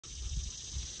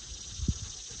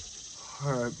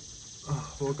Alright,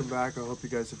 welcome back. I hope you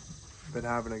guys have been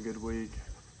having a good week.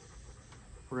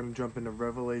 We're going to jump into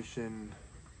Revelation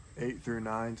 8 through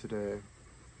 9 today. And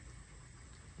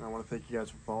I want to thank you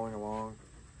guys for following along.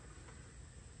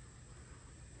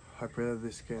 I pray that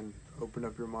this can open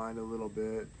up your mind a little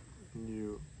bit and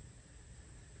you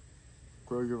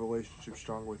grow your relationship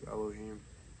strong with Elohim.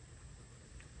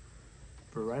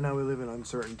 But right now we live in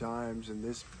uncertain times, and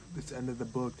this end of the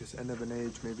book, this end of an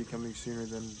age may be coming sooner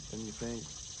than you think.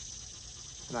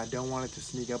 And I don't want it to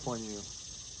sneak up on you.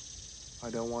 I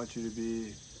don't want you to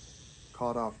be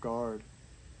caught off guard.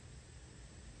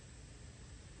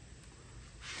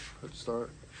 Let's start.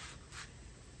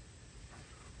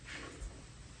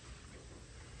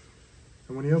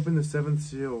 And when he opened the seventh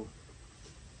seal,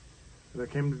 there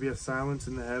came to be a silence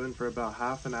in the heaven for about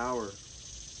half an hour.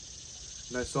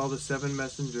 And I saw the seven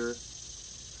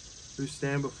messengers who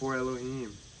stand before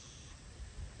Elohim,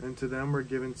 and to them were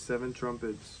given seven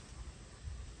trumpets.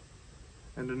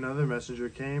 And another messenger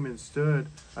came and stood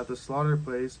at the slaughter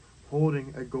place,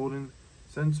 holding a golden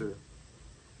censer.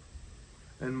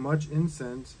 And much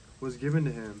incense was given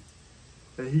to him,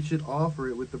 that he should offer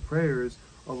it with the prayers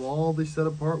of all the set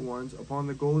apart ones upon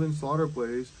the golden slaughter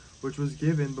place which was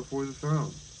given before the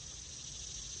throne.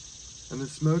 And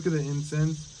the smoke of the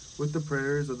incense with the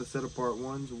prayers of the set apart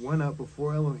ones went up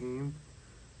before Elohim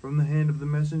from the hand of the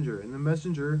messenger. And the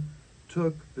messenger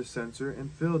took the censer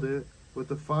and filled it with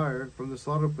the fire from the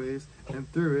slaughter place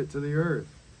and threw it to the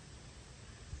earth.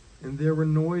 And there were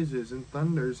noises and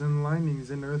thunders and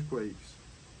lightnings and earthquakes.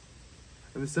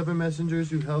 And the seven messengers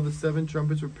who held the seven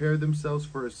trumpets prepared themselves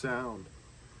for a sound.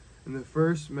 And the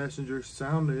first messenger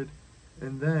sounded,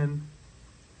 and then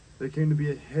there came to be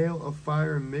a hail of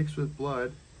fire mixed with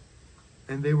blood,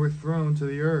 and they were thrown to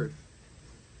the earth.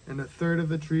 And a third of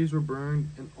the trees were burned,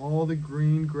 and all the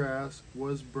green grass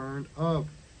was burned up.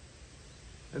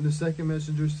 And the second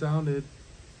messenger sounded,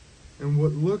 and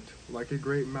what looked like a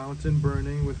great mountain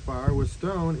burning with fire was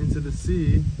thrown into the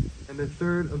sea, and a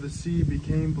third of the sea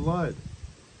became blood.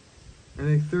 And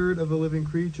a third of the living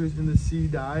creatures in the sea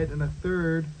died, and a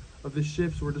third of the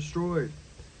ships were destroyed.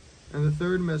 And the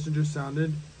third messenger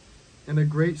sounded, and a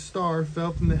great star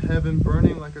fell from the heaven,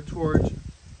 burning like a torch,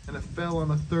 and it fell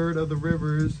on a third of the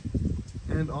rivers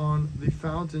and on the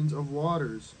fountains of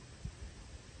waters.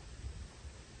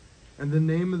 And the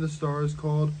name of the star is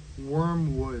called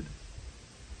Wormwood.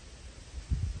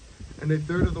 And a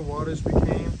third of the waters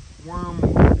became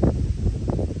wormwood.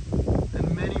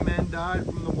 And many men died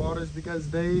from the waters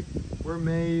because they were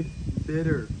made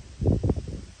bitter.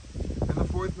 And the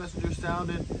fourth messenger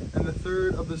sounded, and the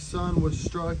third of the sun was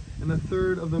struck, and a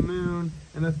third of the moon,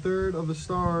 and a third of the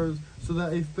stars, so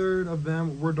that a third of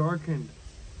them were darkened.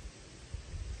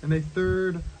 And a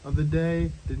third of the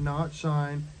day did not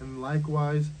shine, and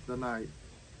likewise the night.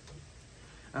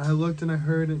 And I looked, and I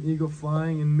heard an eagle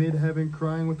flying in mid-heaven,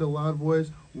 crying with a loud voice,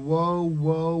 Woe,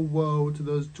 woe, woe to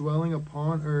those dwelling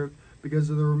upon earth, because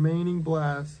of the remaining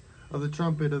blast of the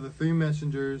trumpet of the three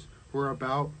messengers who are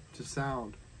about to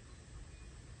sound.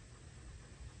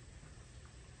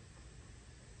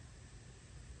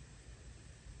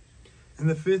 And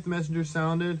the fifth messenger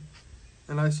sounded,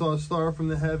 and I saw a star from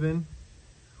the heaven,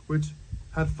 which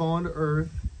had fallen to earth,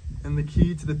 and the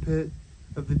key to the pit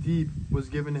of the deep was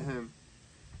given to him.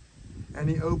 And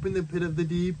he opened the pit of the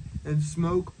deep, and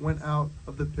smoke went out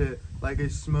of the pit, like a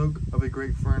smoke of a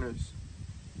great furnace.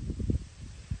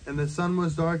 And the sun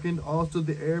was darkened, also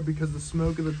the air, because of the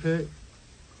smoke of the pit.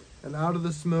 And out of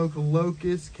the smoke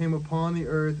locusts came upon the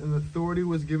earth, and authority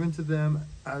was given to them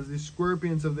as the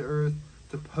scorpions of the earth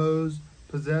to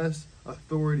possess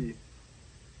authority.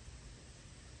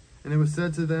 And it was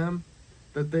said to them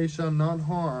that they shall not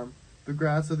harm the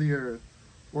grass of the earth,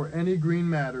 or any green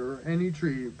matter, or any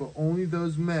tree, but only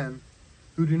those men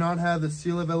who do not have the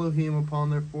seal of Elohim upon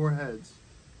their foreheads.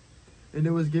 And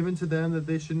it was given to them that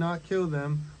they should not kill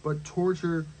them, but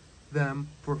torture them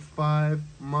for 5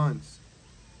 months.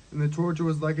 And the torture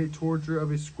was like a torture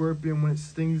of a scorpion when it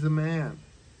stings a man.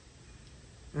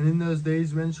 And in those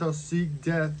days men shall seek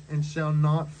death, and shall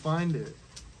not find it,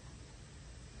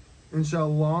 and shall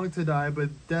long to die, but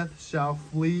death shall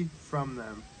flee from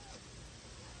them.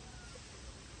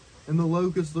 And the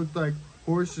locusts looked like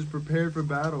horses prepared for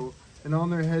battle, and on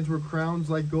their heads were crowns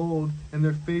like gold, and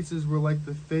their faces were like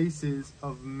the faces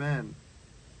of men.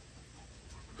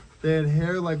 They had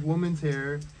hair like women's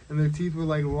hair, and their teeth were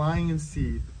like lions'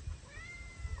 teeth.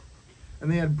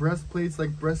 And they had breastplates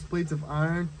like breastplates of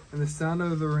iron, and the sound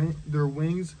of their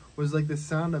wings was like the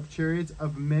sound of chariots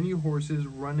of many horses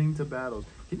running to battle.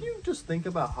 Can you just think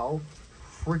about how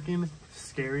freaking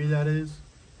scary that is?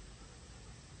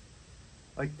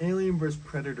 Like Alien vs.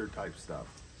 Predator type stuff.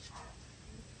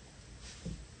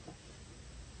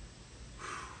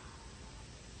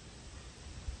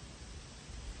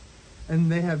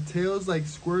 And they have tails like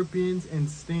scorpions and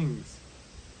stings.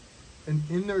 And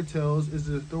in their tails is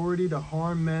the authority to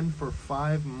harm men for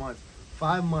 5 months.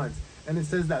 5 months. And it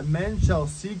says that men shall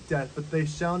seek death, but they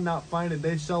shall not find it.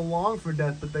 They shall long for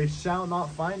death, but they shall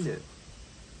not find it.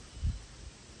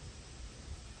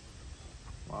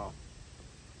 Wow.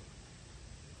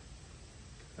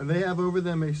 And they have over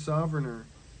them a sovereigner,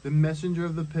 the messenger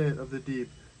of the pit of the deep,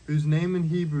 whose name in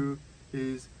Hebrew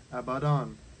is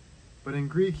Abaddon, but in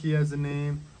Greek he has the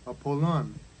name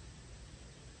Apollon.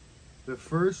 The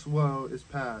first woe is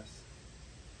past.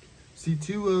 See,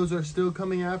 2 woes are still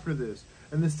coming after this.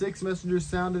 And the 6th messenger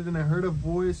sounded, and I heard a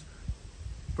voice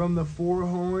from the 4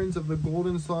 horns of the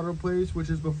golden slaughter place,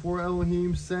 which is before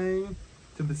Elohim, saying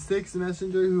to the 6th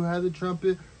messenger who had the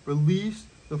trumpet, release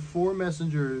the 4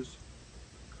 messengers,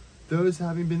 those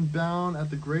having been bound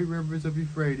at the great rivers of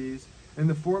Euphrates, and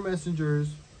the 4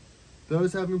 messengers,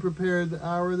 those having prepared the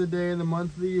hour of the day and the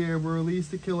month of the year, were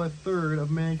released to kill 1/3 of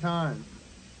mankind.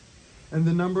 And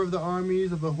the number of the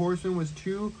armies of the horsemen was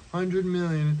 200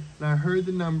 million, and I heard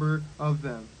the number of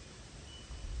them.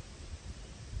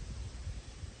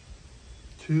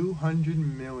 200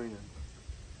 million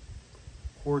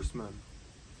horsemen.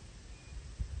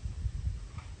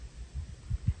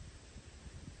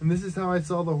 And this is how I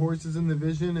saw the horses in the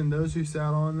vision, and those who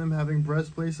sat on them, having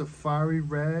breastplates of fiery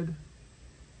red,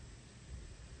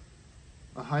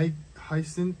 a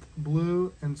hyacinth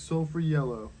blue, and sulfur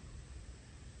yellow.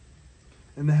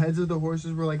 And the heads of the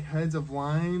horses were like heads of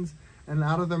lions, and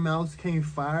out of their mouths came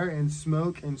fire and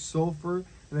smoke and sulfur,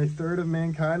 and 1/3 of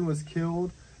mankind was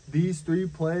killed. These 3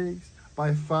 plagues,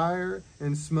 by fire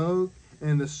and smoke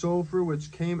and the sulfur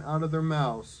which came out of their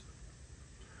mouths.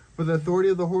 For the authority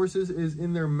of the horses is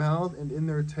in their mouth and in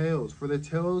their tails, for their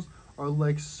tails are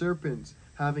like serpents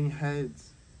having heads,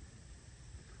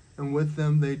 and with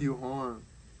them they do harm.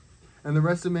 And the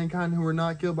rest of mankind who were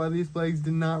not killed by these plagues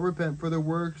did not repent for the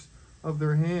works of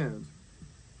their hands,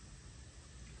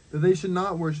 that they should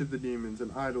not worship the demons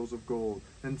and idols of gold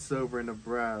and silver and of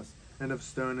brass and of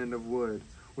stone and of wood,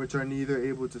 which are neither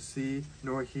able to see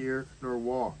nor hear nor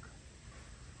walk.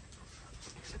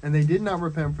 And they did not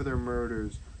repent for their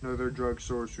murders, nor their drug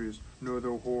sorceries, nor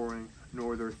their whoring,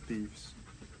 nor their thieves.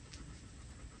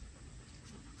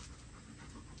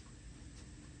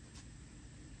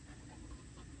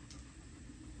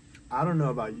 I don't know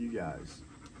about you guys,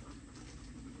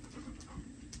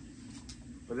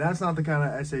 but that's not the kind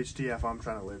of SHTF I'm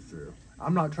trying to live through.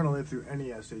 I'm not trying to live through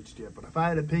any SHTF, but if I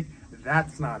had to pick,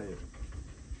 that's not it.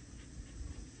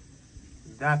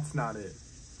 That's not it.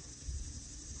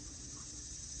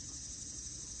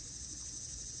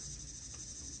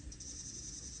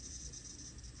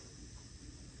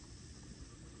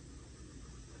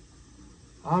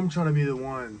 I'm trying to be the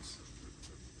ones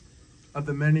of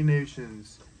the many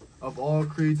nations, of all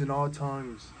creeds and all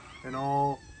tongues and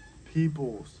all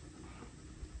peoples,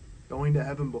 going to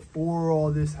heaven before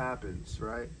all this happens,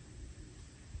 right?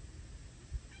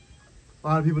 A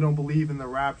lot of people don't believe in the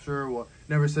rapture. Well,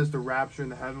 never says the rapture in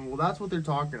the heaven. Well, that's what they're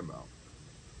talking about.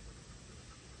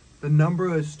 The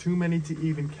number is too many to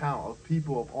even count, of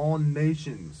people of all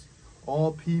nations,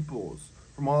 all peoples,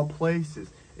 from all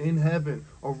places, in heaven,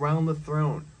 around the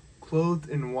throne, clothed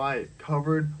in white,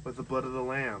 covered with the blood of the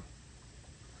Lamb.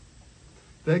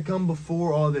 They come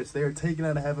before all this. They are taken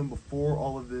out of heaven before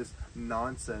all of this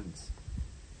nonsense.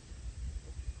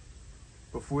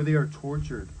 Before they are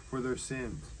tortured for their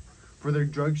sins, for their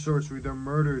drug sorcery, their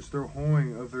murders, their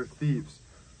whoring of their thieves.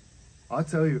 I'll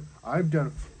tell you, I've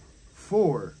done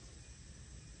 3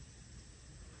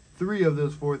 of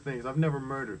those 4 things. I've never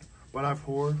murdered, but I've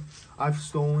whored, I've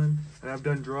stolen, and I've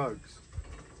done drugs.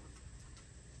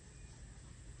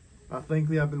 Now,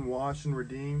 thankfully, I've been washed and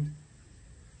redeemed.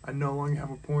 I no longer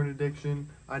have a porn addiction.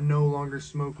 I no longer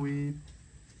smoke weed.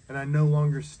 And I no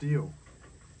longer steal.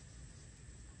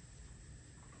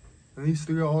 And these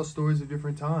 3 are all stories of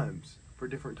different times, for a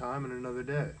different time and another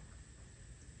day.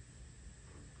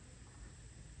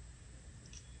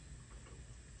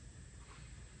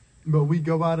 But we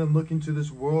go out and look into this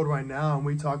world right now and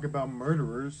we talk about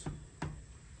murderers,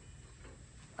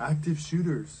 active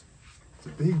shooters. It's a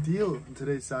big deal in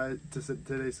today's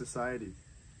society.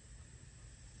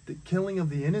 The killing of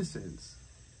the innocents.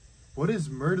 What is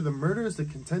murder? The murder is the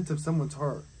content of someone's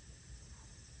heart.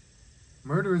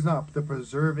 Murder is not the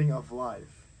preserving of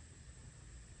life.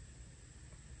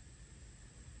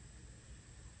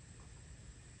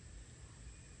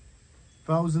 If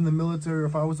I was in the military or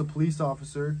if I was a police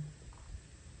officer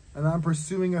and I'm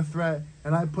pursuing a threat,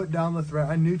 and I put down the threat,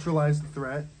 I neutralize the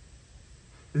threat,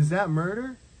 is that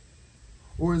murder?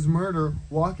 Or is murder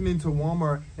walking into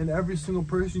Walmart and every single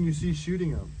person you see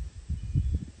shooting them?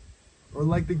 Or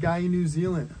like the guy in New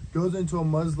Zealand, goes into a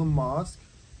Muslim mosque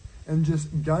and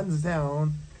just guns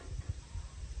down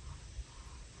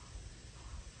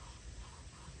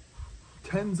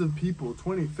tens of people,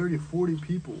 20, 30, 40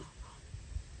 people.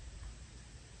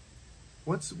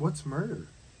 What's murder?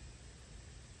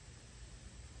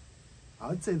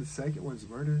 I'd say the second one's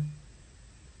murder.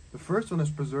 The first one is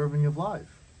preserving of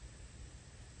life.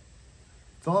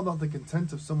 It's all about the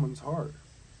content of someone's heart.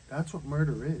 That's what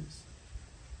murder is.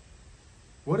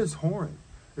 What is whoring?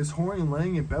 Is whoring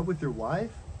laying in bed with your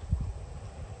wife?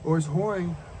 Or is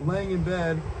whoring laying in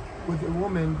bed with a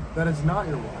woman that is not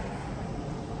your wife?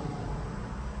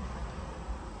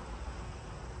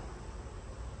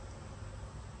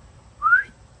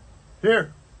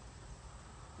 Here.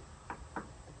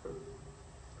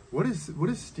 What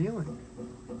is stealing?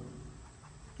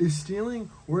 Is stealing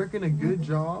working a good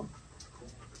job,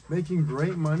 making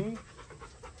great money?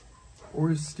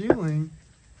 Or is stealing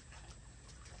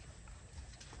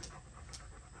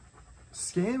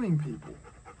scamming people,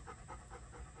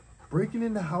 breaking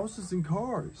into houses and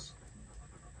cars?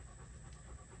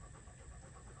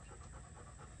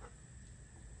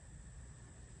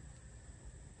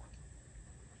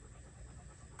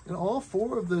 And all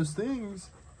four of those things,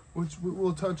 which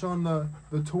we'll touch on the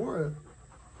Torah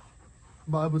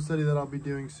Bible study that I'll be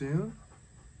doing soon,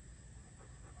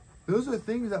 those are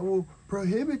things that will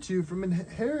prohibit you from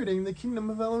inheriting the kingdom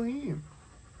of Elohim.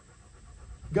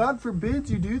 God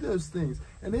forbids you do those things.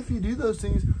 And if you do those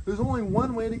things, there's only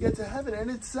one way to get to heaven,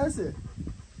 and it says it.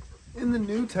 In the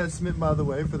New Testament, by the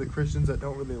way, for the Christians that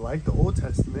don't really like the Old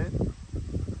Testament,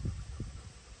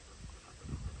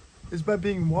 is by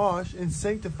being washed and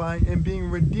sanctified and being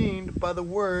redeemed by the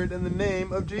word and the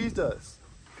name of Jesus.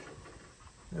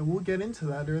 And we'll get into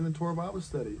that during the Torah Bible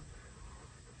study.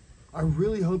 I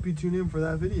really hope you tune in for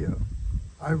that video.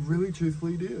 I really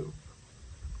truthfully do.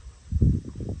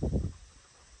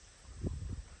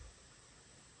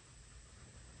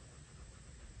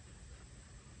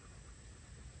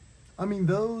 I mean,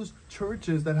 those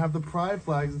churches that have the pride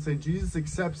flags and say Jesus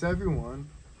accepts everyone,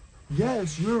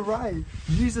 yes, you're right.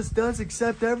 Jesus does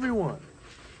accept everyone.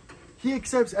 He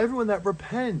accepts everyone that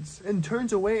repents and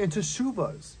turns away into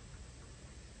teshuvas.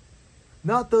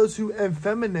 Not those who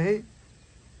effeminate.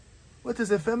 What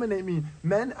does effeminate mean?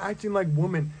 Men acting like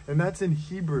women, and that's in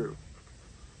Hebrew.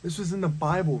 This was in the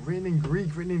Bible, written in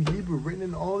Greek, written in Hebrew, written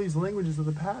in all these languages of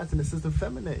the past, and it says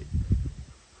effeminate.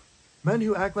 Men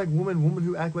who act like women, women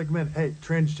who act like men. Hey,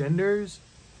 transgenders,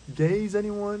 gays,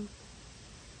 anyone?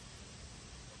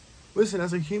 Listen,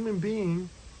 as a human being,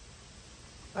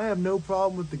 I have no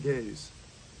problem with the gays.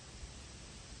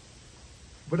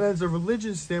 But as a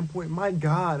religious standpoint, my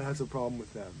God has a problem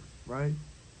with them, right?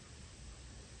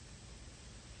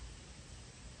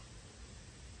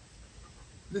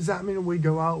 Does that mean we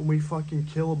go out and we fucking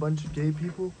kill a bunch of gay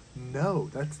people? No,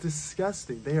 that's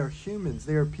disgusting. They are humans.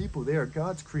 They are people. They are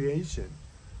God's creation.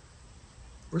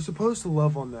 We're supposed to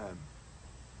love on them.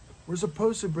 We're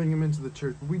supposed to bring them into the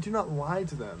church, but we do not lie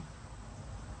to them.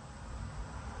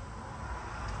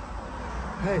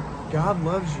 Hey, God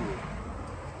loves you.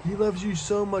 He loves you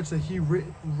so much that he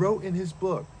wrote in his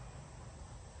book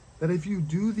that if you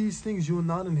do these things, you will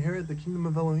not inherit the kingdom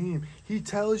of Elohim. He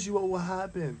tells you what will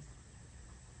happen.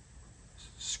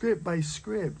 Script by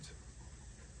script.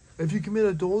 If you commit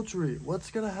adultery,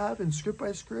 what's going to happen? Script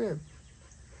by script.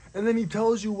 And then he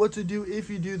tells you what to do if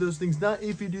you do those things. Not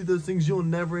if you do those things, you'll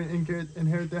never inherit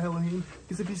the Elohim.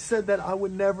 Because if he said that, I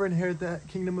would never inherit that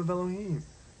kingdom of Elohim.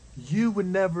 You would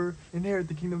never inherit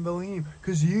the kingdom of Elohim.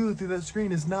 Because you, through that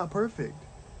screen, is not perfect.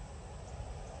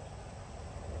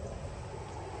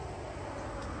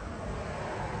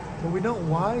 But we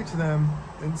don't lie to them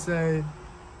and say,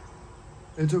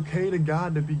 it's okay to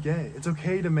God to be gay. It's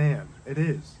okay to man. It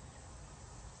is.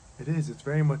 It is. It's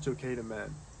very much okay to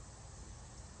men.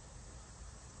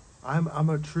 I'm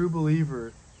a true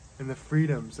believer in the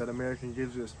freedoms that America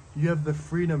gives us. You have the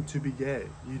freedom to be gay.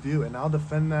 You do. And I'll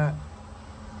defend that.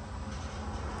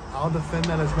 I'll defend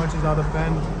that as much as I'll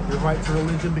defend your right to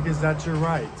religion, because that's your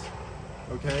right.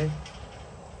 Okay?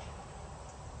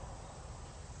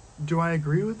 Do I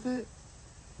agree with it?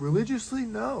 Religiously?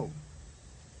 No.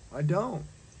 I don't.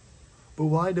 But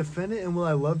will I defend it, and will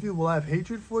I love you? Will I have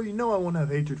hatred for you? No, I won't have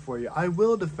hatred for you. I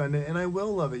will defend it and I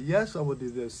will love it. Yes, I will do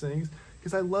those things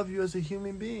because I love you as a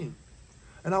human being.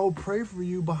 And I will pray for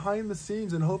you behind the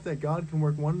scenes and hope that God can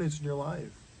work wonders in your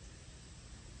life.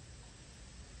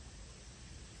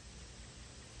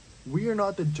 We are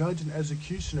not the judge and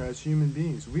executioner as human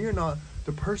beings. We are not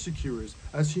the persecutors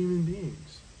as human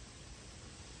beings.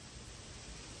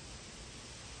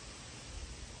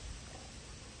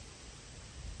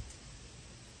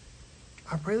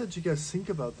 I pray that you guys think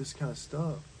about this kind of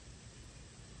stuff.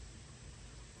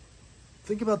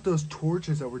 Think about those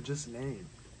torches that were just named.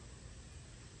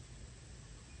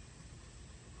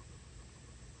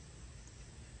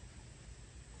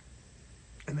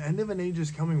 An end of an age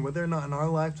is coming, whether or not in our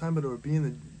lifetime, but it will be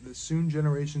in the soon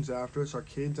generations after us, our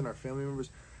kids and our family members.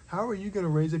 How are you going to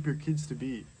raise up your kids to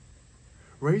be?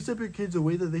 Raise up your kids the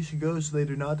way that they should go so they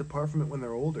do not depart from it when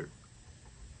they're older.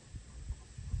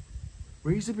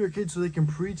 Raise up your kids so they can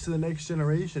preach to the next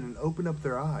generation and open up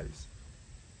their eyes.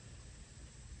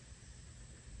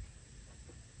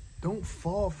 Don't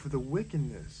fall for the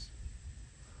wickedness.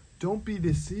 Don't be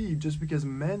deceived just because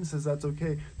men says that's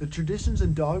okay. The traditions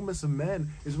and dogmas of men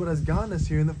is what has gotten us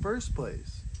here in the first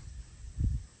place.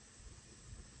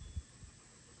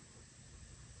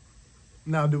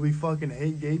 Now, do we fucking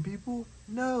hate gay people?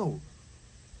 No.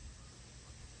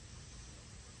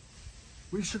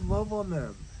 We should love on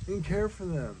them and care for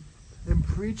them and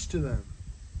preach to them.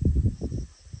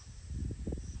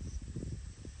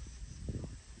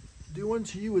 Do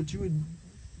unto you what you would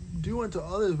do unto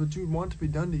others, what you would want to be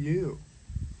done to you.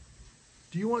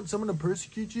 Do you want someone to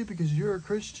persecute you because you're a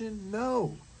Christian?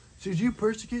 No. Should you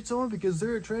persecute someone because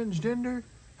they're a transgender?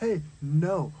 Hey,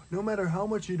 no. No matter how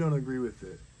much you don't agree with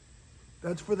it.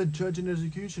 That's for the judge and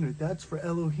executioner. That's for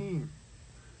Elohim.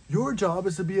 Your job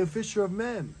is to be a fisher of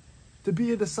men. To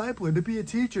be a discipler, to be a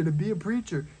teacher, to be a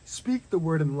preacher. Speak the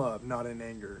word in love, not in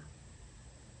anger.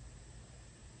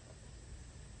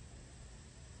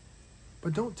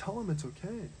 But don't tell them it's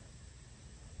okay.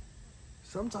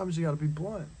 Sometimes you gotta be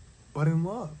blunt, but in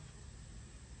love.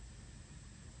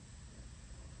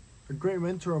 A great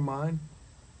mentor of mine,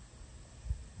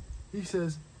 he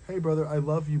says, hey brother, I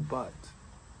love you, but.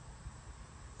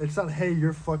 It's not, hey,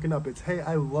 you're fucking up. It's, hey,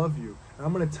 I love you. And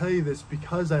I'm gonna tell you this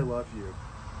because I love you.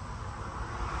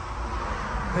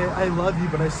 Hey, I love you,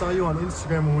 but I saw you on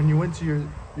Instagram, and when you went to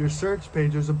your search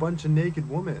page, there's a bunch of naked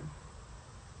women.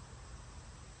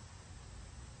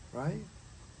 Right?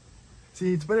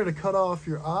 See, it's better to cut off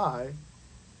your eye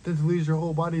than to lose your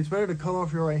whole body. It's better to cut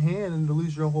off your right hand than to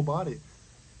lose your whole body.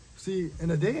 See,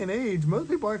 in a day and age, most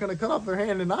people aren't going to cut off their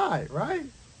hand and eye, right?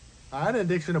 I had an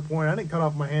addiction to porn. I didn't cut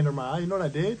off my hand or my eye. You know what I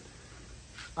did?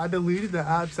 I deleted the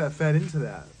apps that fed into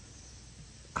that.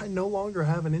 I no longer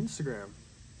have an Instagram.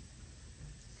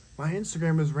 My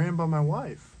Instagram is ran by my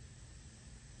wife.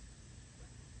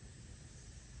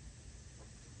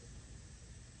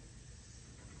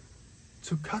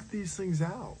 So cut these things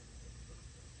out.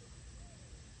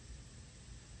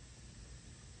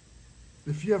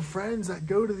 If you have friends that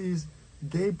go to these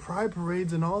gay pride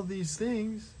parades and all these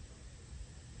things,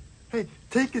 hey,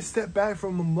 take a step back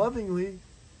from them lovingly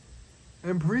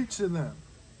and preach to them.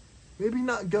 Maybe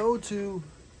not go to,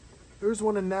 there's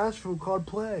one in Nashville called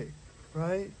Play,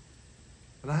 right?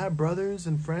 And I have brothers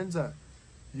and friends that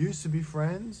used to be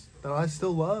friends that I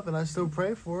still love and I still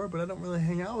pray for, but I don't really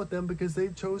hang out with them because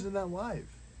they've chosen that life.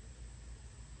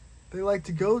 They like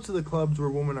to go to the clubs where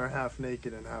women are half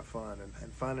naked and have fun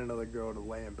and find another girl to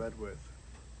lay in bed with.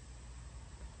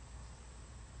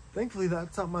 Thankfully,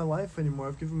 that's not my life anymore.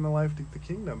 I've given my life to the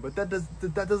kingdom. But that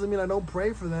doesn't mean I don't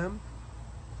pray for them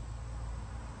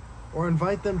or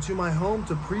invite them to my home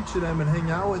to preach to them and hang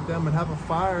out with them and have a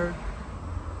fire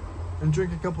and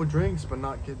drink a couple drinks but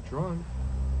not get drunk.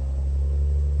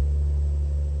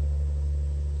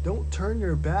 Don't turn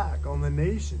your back on the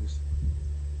nations.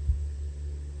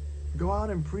 Go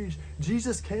out and preach.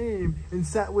 Jesus came and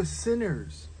sat with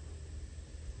sinners.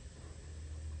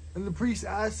 And the priest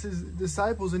asked his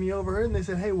disciples, and he overheard, and they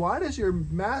said, hey, why does your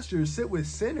master sit with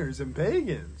sinners and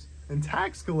pagans and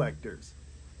tax collectors?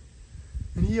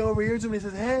 And he overhears him and he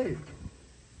says, hey,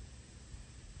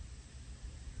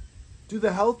 do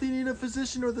the healthy need a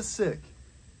physician or the sick?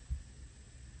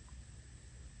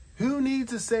 Who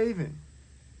needs a saving?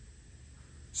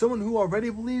 Someone who already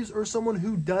believes or someone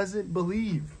who doesn't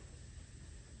believe?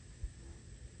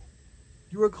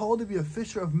 You are called to be a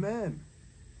fisher of men.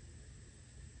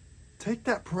 Take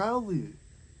that proudly.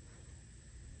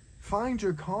 Find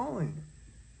your calling.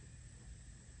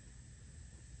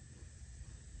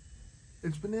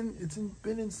 It's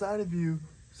been inside of you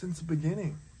since the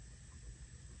beginning.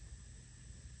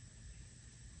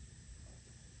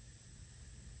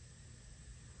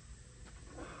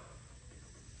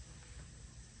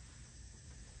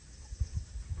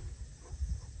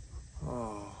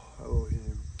 Oh,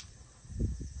 Elohim.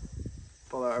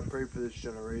 Father, I pray for this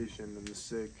generation and the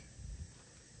sick.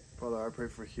 Father, I pray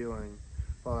for healing.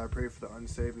 Father, I pray for the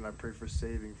unsaved, and I pray for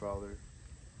saving, Father.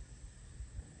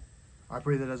 I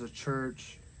pray that as a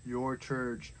church, your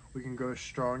church, we can grow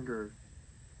stronger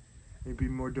and be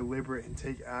more deliberate and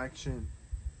take action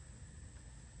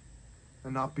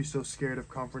and not be so scared of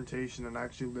confrontation and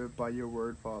actually live by your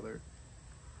word, Father.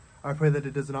 I pray that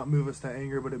it does not move us to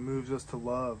anger, but it moves us to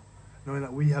love, knowing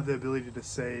that we have the ability to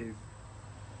save.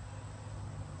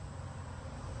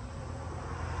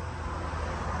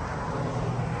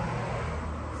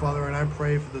 Father, and I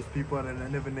pray for those people at an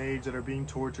end of an age that are being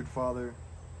tortured, Father.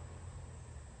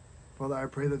 Father, I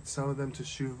pray that some of them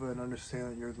teshuva and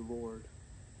understand that you're the Lord.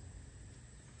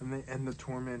 And they end the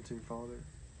tormenting, Father.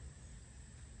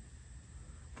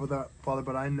 Father,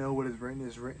 but I know what is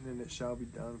written, and it shall be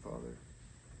done, Father.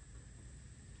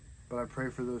 But I pray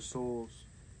for those souls.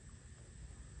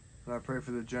 And I pray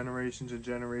for the generations and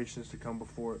generations to come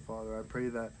before it, Father. I pray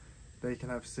that they can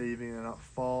have saving and not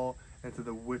fall into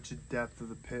the wicked depth of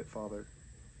the pit, Father.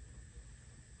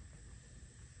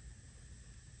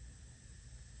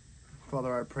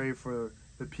 Father, I pray for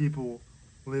the people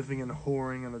living in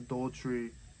whoring and adultery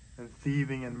and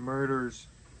thieving and murders.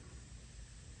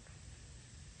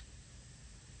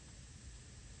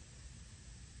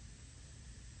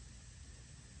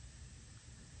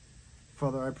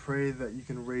 Father, I pray that you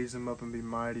can raise them up and be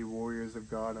mighty warriors of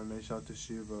God, and they shall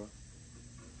teshuva.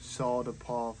 Saul to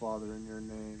Paul, Father, in your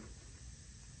name.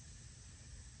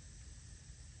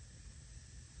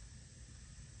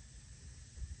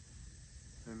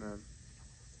 Amen.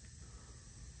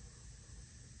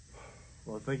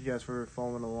 Well, thank you guys for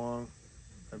following along.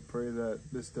 I pray that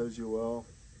this does you well.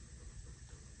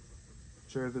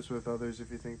 Share this with others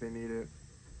if you think they need it.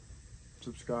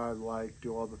 Subscribe, like,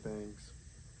 do all the things.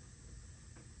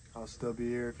 I'll still be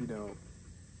here if you don't.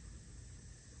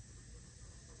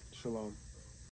 Shalom.